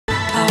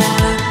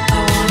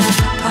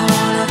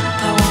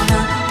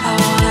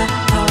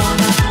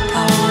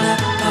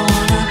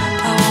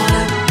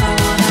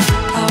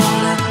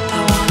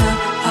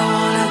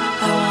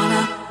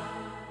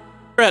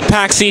At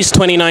PAX East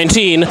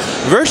 2019,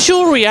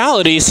 virtual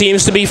reality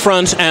seems to be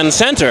front and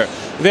center.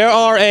 There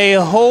are a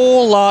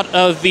whole lot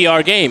of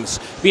VR games.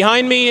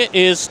 Behind me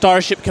is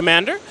Starship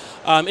Commander.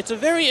 It's a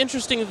very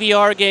interesting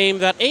VR game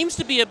that aims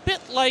to be a bit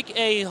like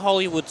a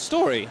Hollywood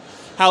story.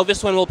 How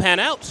this one will pan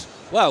out?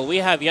 Well, we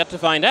have yet to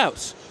find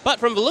out. But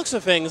from the looks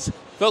of things,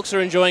 folks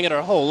are enjoying it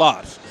a whole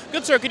lot.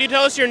 Good sir, could you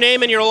tell us your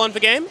name and your role in the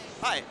game?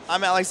 Hi,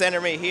 I'm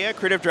Alexander Mejia,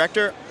 creative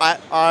director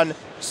on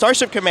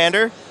Starship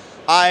Commander.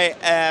 I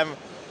am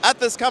at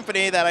this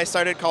company that I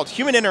started called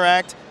Human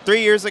Interact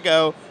 3 years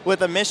ago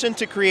with a mission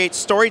to create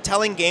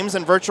storytelling games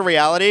in virtual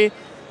reality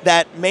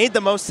that made the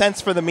most sense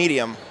for the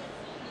medium.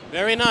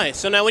 Very nice.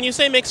 So now when you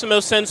say makes the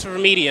most sense for a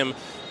medium,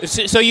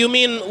 so you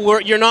mean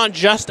you're not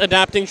just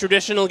adapting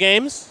traditional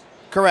games?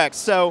 Correct.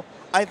 So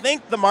I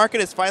think the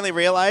market has finally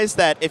realized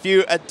that if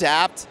you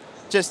adapt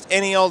just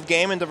any old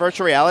game into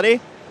virtual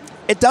reality,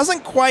 it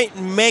doesn't quite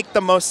make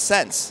the most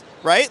sense,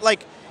 right?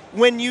 Like,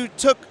 when you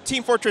took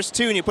Team Fortress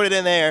 2 and you put it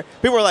in there,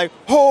 people were like,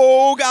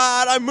 oh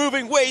God, I'm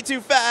moving way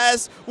too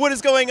fast. What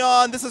is going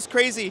on? This is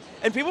crazy.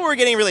 And people were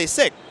getting really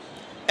sick.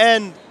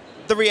 And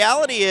the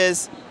reality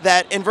is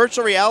that in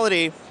virtual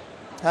reality,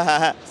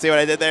 see what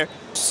I did there?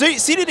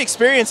 Seated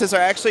experiences are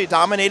actually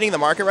dominating the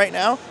market right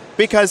now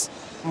because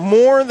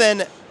more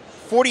than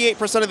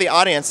 48% of the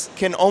audience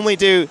can only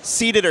do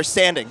seated or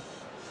standing.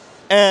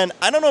 And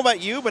I don't know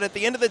about you, but at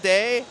the end of the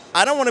day,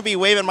 I don't want to be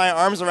waving my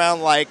arms around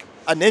like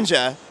a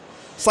ninja,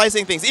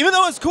 slicing things, even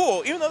though it's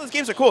cool, even though those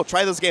games are cool.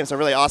 Try those games, they're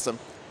really awesome.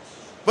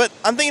 But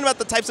I'm thinking about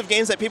the types of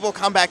games that people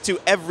come back to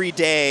every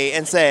day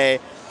and say,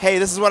 hey,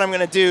 this is what I'm going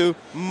to do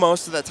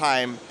most of the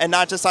time, and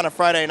not just on a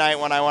Friday night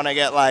when I want to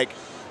get like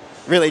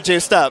really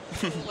juiced up.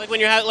 Like when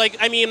you're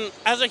I mean,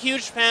 as a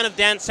huge fan of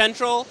Dance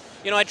Central,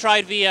 you know, I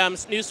tried the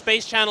new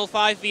Space Channel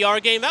 5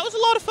 VR game. That was a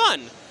lot of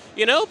fun,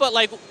 you know, but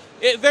like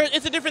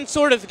it's a different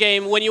sort of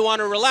game when you want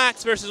to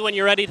relax versus when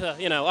you're ready to,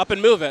 you know, up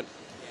and move it.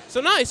 So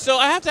nice. So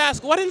I have to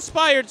ask, what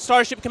inspired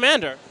Starship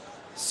Commander?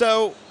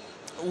 So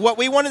what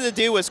we wanted to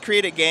do was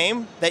create a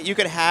game that you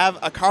could have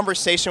a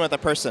conversation with a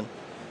person.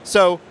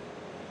 So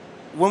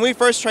when we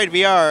first tried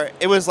VR,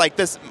 it was like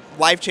this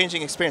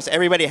life-changing experience.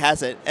 Everybody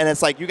has it. And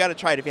it's like, you got to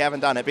try it if you haven't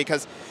done it.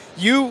 Because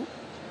you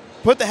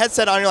put the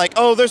headset on, you're like,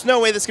 oh, there's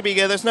no way this could be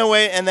good. There's no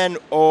way. And then,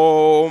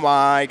 oh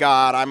my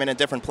God, I'm in a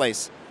different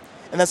place.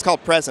 And that's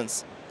called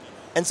presence.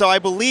 And so I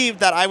believed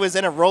that I was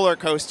in a roller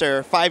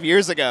coaster 5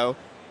 years ago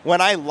when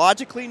I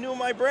logically knew in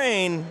my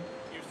brain,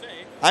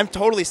 I'm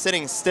totally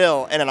sitting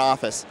still in an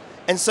office.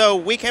 And so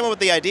we came up with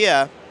the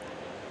idea,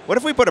 what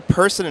if we put a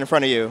person in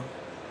front of you?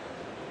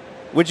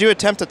 Would you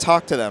attempt to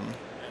talk to them?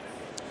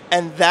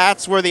 And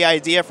that's where the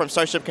idea from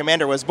Starship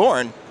Commander was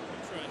born.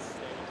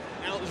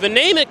 Now, the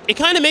name, it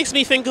kind of makes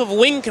me think of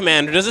Wing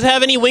Commander. Does it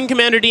have any Wing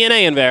Commander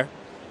DNA in there?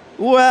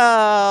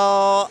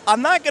 Well,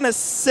 I'm not going to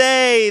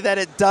say that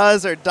it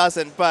does or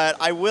doesn't, but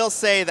I will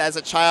say that as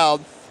a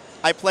child,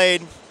 I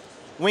played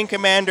Wing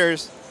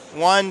Commanders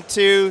 1,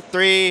 2,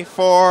 3,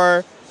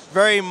 4,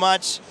 very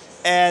much.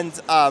 And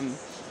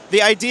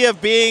the idea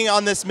of being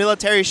on this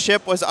military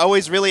ship was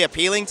always really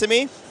appealing to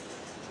me.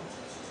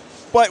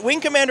 But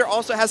Wing Commander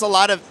also has a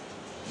lot of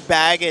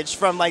baggage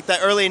from like the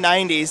early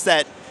 90s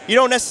that you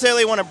don't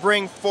necessarily want to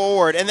bring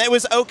forward. And it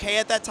was okay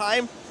at that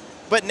time.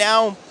 But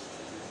now,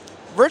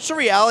 virtual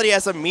reality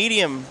as a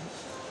medium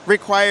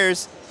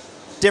requires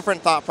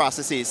different thought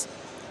processes.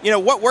 You know,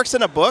 what works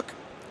in a book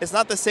is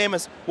not the same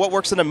as what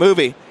works in a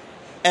movie.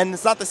 And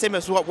it's not the same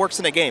as what works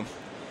in a game.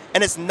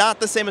 And it's not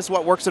the same as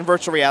what works in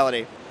virtual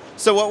reality.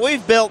 So what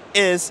we've built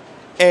is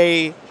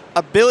a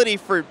ability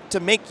to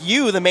make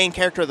you the main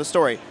character of the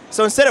story.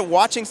 So instead of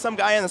watching some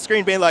guy on the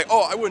screen being like,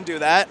 oh, I wouldn't do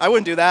that, I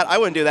wouldn't do that, I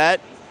wouldn't do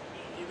that,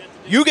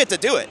 you get to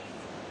do it.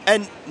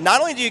 And not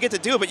only do you get to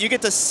do it, but you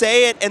get to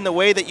say it in the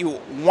way that you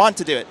want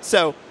to do it.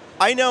 So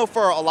I know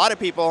for a lot of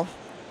people,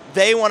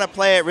 they want to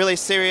play it really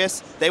serious.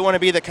 They want to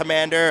be the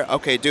commander.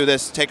 Okay, do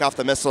this, take off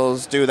the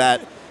missiles, do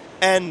that.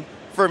 And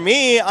for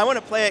me, I want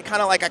to play it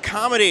kind of like a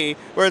comedy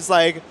where it's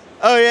like,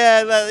 oh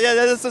yeah,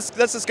 let's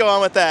just go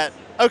on with that.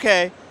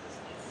 Okay.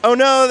 Oh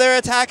no, they're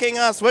attacking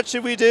us. What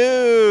should we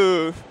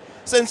do?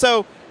 And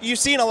so you've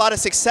seen a lot of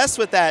success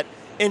with that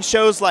in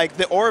shows like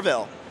The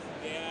Orville.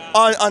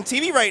 On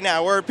TV right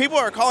now, where people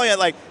are calling it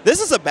like, this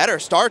is a better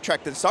Star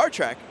Trek than Star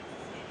Trek.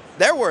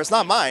 Their words,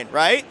 not mine,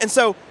 right? And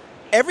so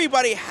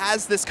everybody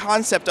has this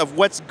concept of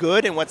what's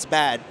good and what's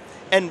bad.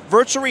 And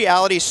virtual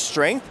reality's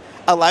strength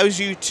allows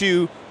you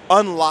to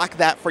unlock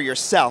that for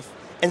yourself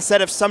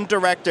instead of some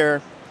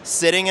director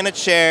sitting in a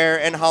chair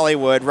in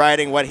Hollywood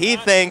writing what he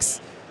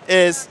thinks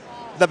is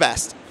the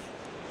best.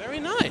 Very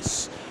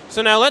nice.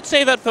 So now let's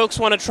say that folks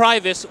want to try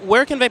this.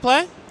 Where can they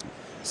play?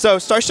 So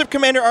Starship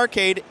Commander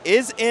Arcade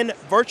is in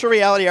virtual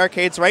reality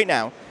arcades right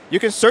now. You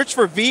can search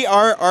for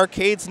VR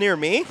arcades near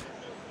me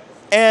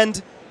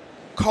and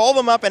call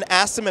them up and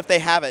ask them if they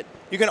have it.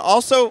 You can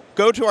also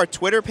go to our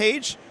Twitter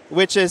page,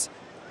 which is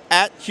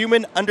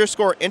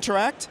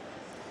 @human_interact,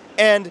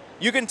 and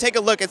you can take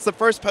a look. It's the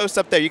first post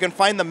up there. You can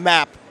find the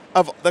map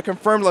of the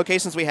confirmed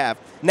locations we have.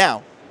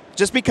 Now,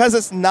 Just because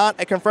it's not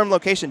a confirmed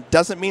location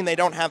doesn't mean they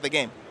don't have the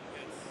game.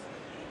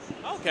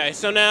 Okay,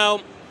 so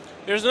now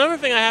there's another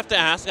thing I have to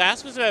ask. I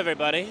ask this of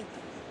everybody.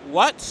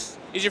 What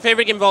is your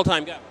favorite game of all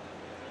time? Go.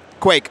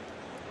 Quake.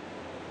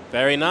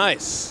 Very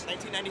nice.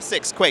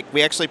 1996, Quake.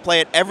 We actually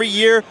play it every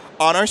year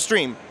on our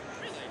stream.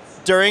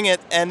 During it,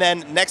 and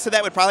then next to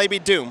that would probably be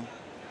Doom.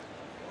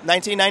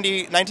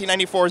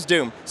 1994's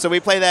Doom. So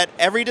we play that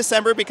every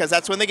December because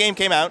that's when the game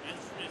came out.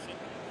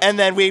 And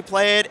then we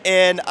play it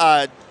in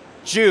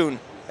June.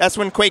 That's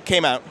when Quake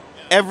came out.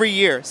 Every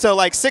year. So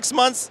like 6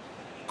 months,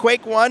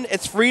 Quake 1,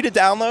 it's free to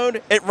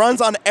download. It runs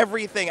on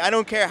everything. I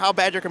don't care how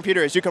bad your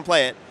computer is, you can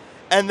play it.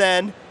 And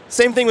then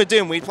same thing with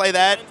Doom. We play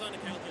that.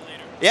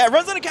 Yeah, it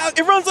runs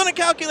on a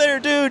calculator,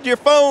 dude. Your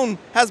phone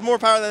has more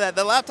power than that.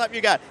 The laptop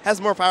you got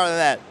has more power than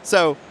that.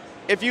 So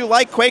if you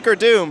like Quake or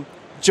Doom,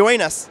 join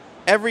us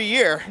every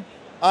year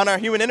on our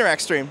Human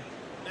Interact stream.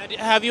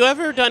 Have you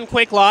ever done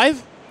Quake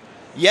Live?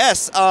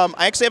 Yes,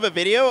 I actually have a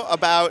video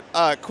about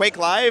Quake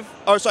Live.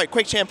 Oh, sorry,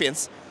 Quake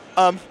Champions.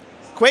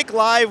 Quake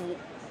Live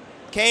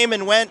came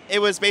and went. It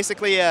was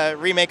basically a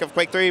remake of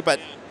Quake 3,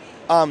 but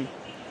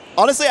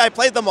honestly, I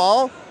played them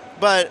all,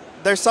 but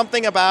there's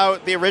something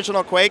about the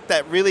original Quake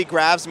that really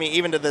grabs me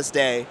even to this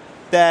day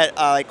that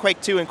like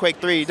Quake 2 and Quake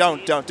 3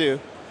 don't do.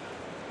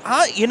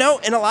 You know,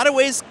 in a lot of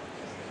ways,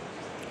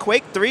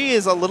 Quake 3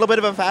 is a little bit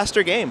of a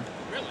faster game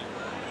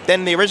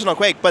than the original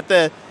Quake, but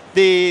the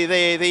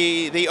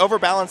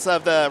overbalance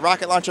of the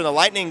rocket launcher and the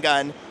lightning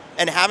gun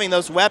and having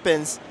those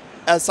weapons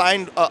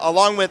assigned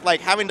along with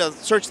like having to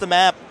search the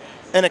map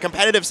in a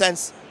competitive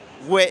sense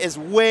is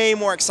way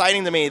more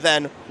exciting to me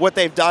than what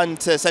they've done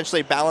to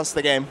essentially balance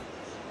the game.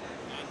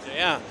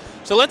 Yeah.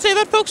 So let's say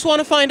that folks want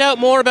to find out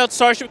more about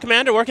Starship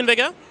Commander. Where can they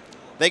go?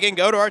 They can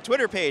go to our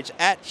Twitter page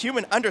at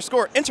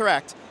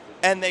human_interact,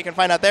 and they can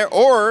find out there,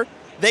 or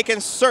they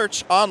can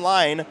search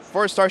online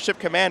for Starship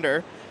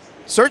Commander.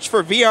 Search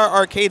for VR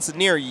arcades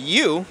near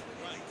you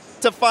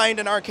to find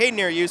an arcade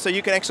near you so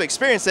you can actually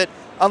experience it,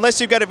 unless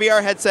you've got a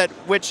VR headset,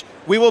 which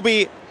we will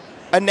be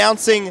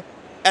announcing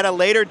at a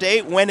later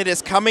date when it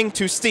is coming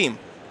to Steam.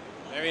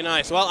 Very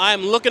nice. Well,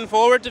 I'm looking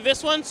forward to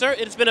this one, sir.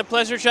 It's been a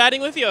pleasure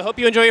chatting with you. I hope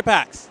you enjoy your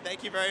PAX.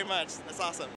 Thank you very much. That's awesome.